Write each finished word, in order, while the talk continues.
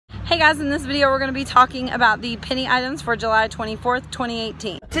Hey guys, in this video we're going to be talking about the penny items for July 24th,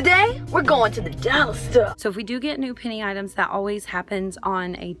 2018. Today, we're going to the dollar store. So if we do get new penny items, that always happens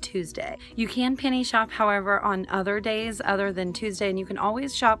on a Tuesday. You can penny shop, however, on other days other than Tuesday, and you can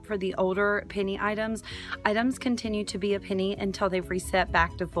always shop for the older penny items. Items continue to be a penny until they've reset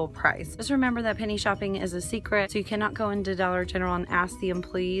back to full price. Just remember that penny shopping is a secret, so you cannot go into Dollar General and ask the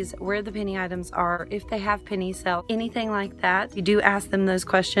employees where the penny items are, if they have penny sale, anything like that. You do ask them those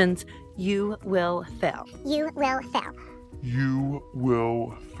questions, you will fail. You will fail. You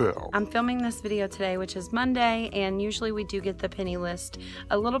will fail. I'm filming this video today, which is Monday, and usually we do get the penny list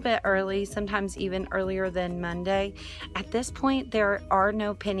a little bit early, sometimes even earlier than Monday. At this point, there are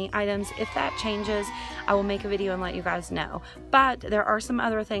no penny items. If that changes, I will make a video and let you guys know. But there are some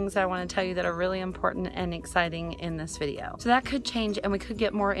other things that I want to tell you that are really important and exciting in this video. So that could change and we could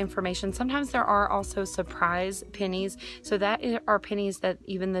get more information. Sometimes there are also surprise pennies. So that are pennies that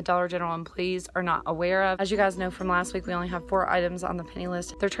even the Dollar General employees are not aware of. As you guys know from last week, we only have 4 items on the penny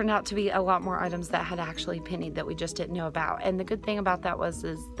list. There turned out to be a lot more items that had actually pennied that we just didn't know about. And the good thing about that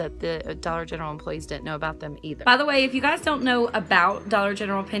is that the Dollar General employees didn't know about them either. By the way, if you guys don't know about Dollar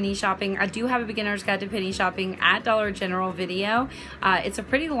General penny shopping, I do have a beginner's guide to penny shopping at Dollar General video. It's a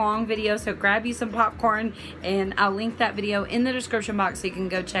pretty long video, so grab you some popcorn and I'll link that video in the description box so you can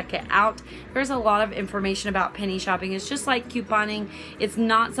go check it out. There's a lot of information about penny shopping. It's just like couponing. It's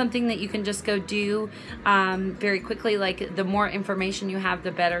not something that you can just go do very quickly. Like, the more information you have,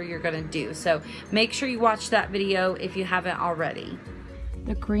 the better you're gonna do. So make sure you watch that video if you haven't already.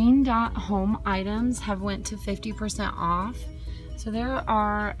 The green dot home items have went to 50% off. So there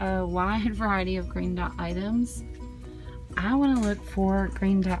are a wide variety of green dot items. I want to look for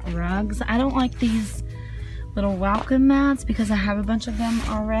green dot rugs. I don't like these little welcome mats because I have a bunch of them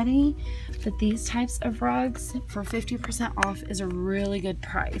already, but these types of rugs for 50% off is a really good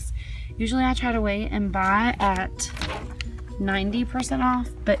price. Usually I try to wait and buy at 90% off,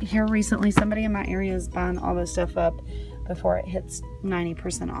 but here recently somebody in my area is buying all this stuff up before it hits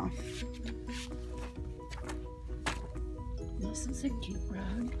 90% off. This is a cute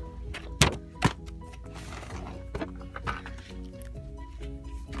rug.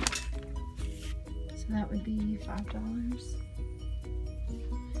 So that would be $5.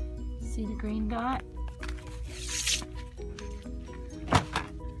 See the green dot?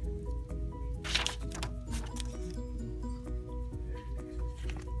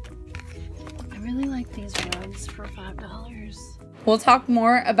 I really like these rugs for $5. We'll talk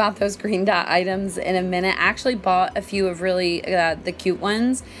more about those green dot items in a minute. I actually bought a few of really the cute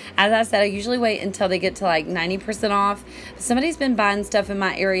ones. As I said, I usually wait until they get to like 90% off. Somebody's been buying stuff in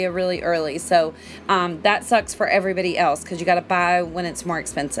my area really early, so that sucks for everybody else because you got to buy when it's more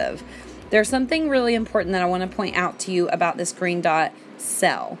expensive. There's something really important that I want to point out to you about this green dot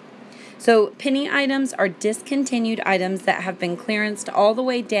sale. So penny items are discontinued items that have been clearanced all the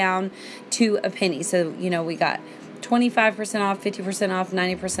way down to a penny. So, you know, we got 25% off, 50% off,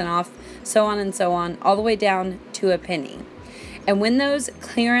 90% off, so on, all the way down to a penny. And when those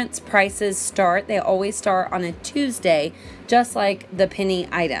clearance prices start, they always start on a Tuesday, just like the penny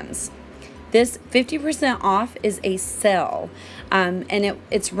items. This 50% off is a sale, and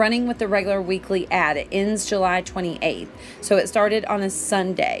it's running with the regular weekly ad. It ends July 28th, so it started on a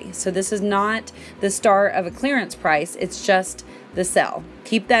Sunday. So this is not the start of a clearance price, it's just the sale.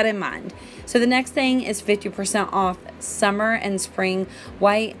 Keep that in mind. So the next thing is 50% off summer and spring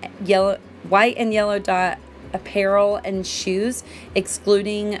white and yellow dot apparel and shoes,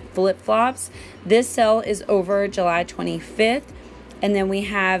 excluding flip-flops. This sale is over July 25th. And then we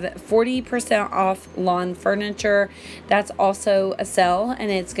have 40% off lawn furniture. That's also a sale,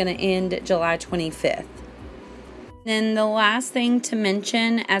 and it's going to end July 25th. Then the last thing to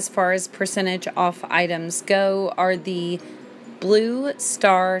mention as far as percentage off items go are the Blue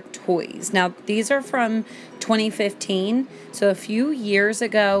Star toys. Now, these are from 2015, so a few years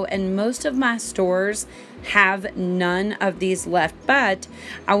ago, and most of my stores have none of these left, but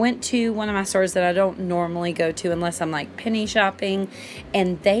I went to one of my stores that I don't normally go to unless I'm like penny shopping,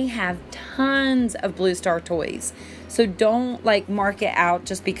 and they have tons of Blue Star toys. So don't like mark it out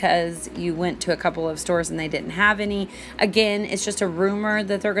just because you went to a couple of stores and they didn't have any. Again, it's just a rumor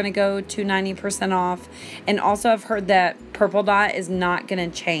that they're going to go to 90% off. And also I've heard that purple dot is not going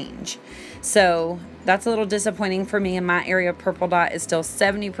to change. So that's a little disappointing for me. In my area, purple dot is still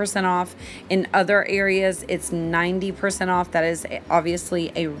 70% off. In other areas, it's 90% off. That is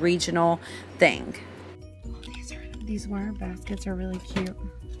obviously a regional thing. These wire baskets are really cute.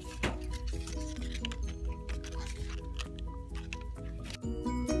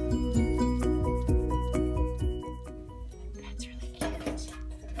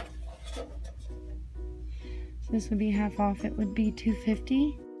 this would be half off. It would be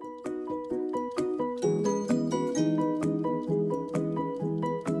 $2.50.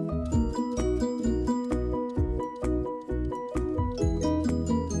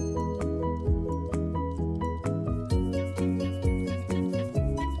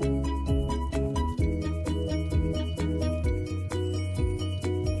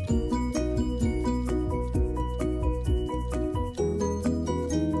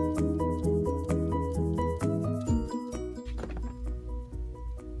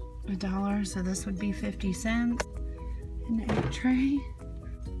 $1, so this would be 50 cents. An egg tray.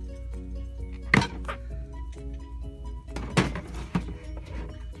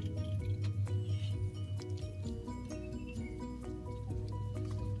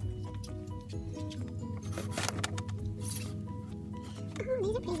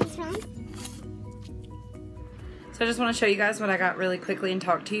 These are pretty nice. So I just want to show you guys what I got really quickly and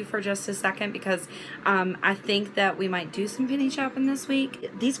talk to you for just a second, because I think that we might do some penny shopping this week.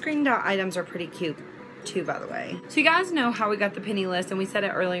 These green dot items are pretty cute too, by the way. So you guys know how we got the penny list, and we said it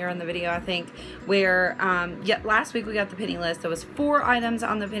earlier in the video, I think, where last week we got the penny list. There was 4 items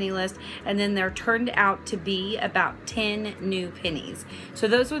on the penny list, and then there turned out to be about 10 new pennies. So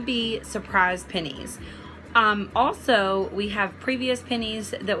those would be surprise pennies. Also, we have previous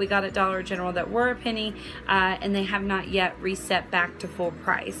pennies that we got at Dollar General that were a penny, and they have not yet reset back to full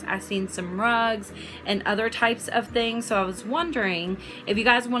price. I've seen some rugs and other types of things, so I was wondering if you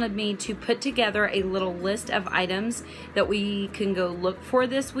guys wanted me to put together a little list of items that we can go look for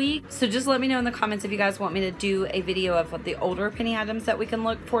this week. So just let me know in the comments if you guys want me to do a video of what the older penny items that we can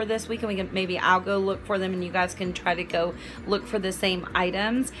look for this week, and we can, maybe I'll go look for them and you guys can try to go look for the same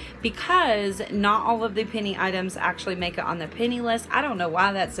items, because not all of the penny items actually make it on the penny list. I don't know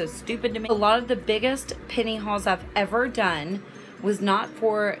why that's so stupid to me. A lot of the biggest penny hauls I've ever done was not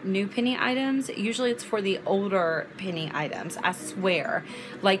for new penny items. Usually it's for the older penny items, I swear.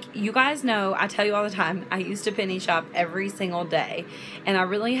 Like, you guys know, I tell you all the time, I used to penny shop every single day, and I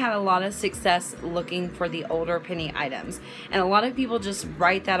really had a lot of success looking for the older penny items. And a lot of people just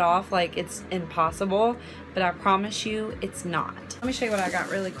write that off like it's impossible, but I promise you it's not. Let me show you what I got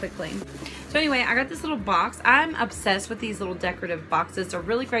really quickly. So anyway, I got this little box. I'm obsessed with these little decorative boxes. They're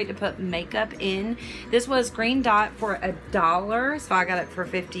really great to put makeup in. This was green dot for $1, so I got it for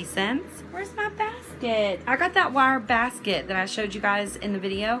 50 cents. Where's my basket? I got that wire basket that I showed you guys in the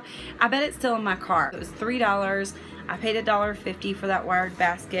video. I bet it's still in my car. It was $3. I paid $1.50 for that wired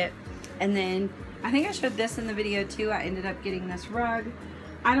basket. And then I think I showed this in the video too. I ended up getting this rug.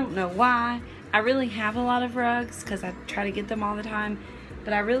 I don't know why. I really have a lot of rugs because I try to get them all the time,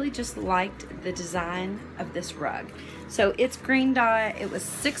 but I really just liked the design of this rug. So it's green dot. It was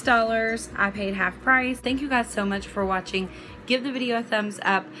 $6. I paid half price. Thank you guys so much for watching. Give the video a thumbs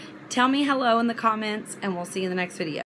up. Tell me hello in the comments, and we'll see you in the next video.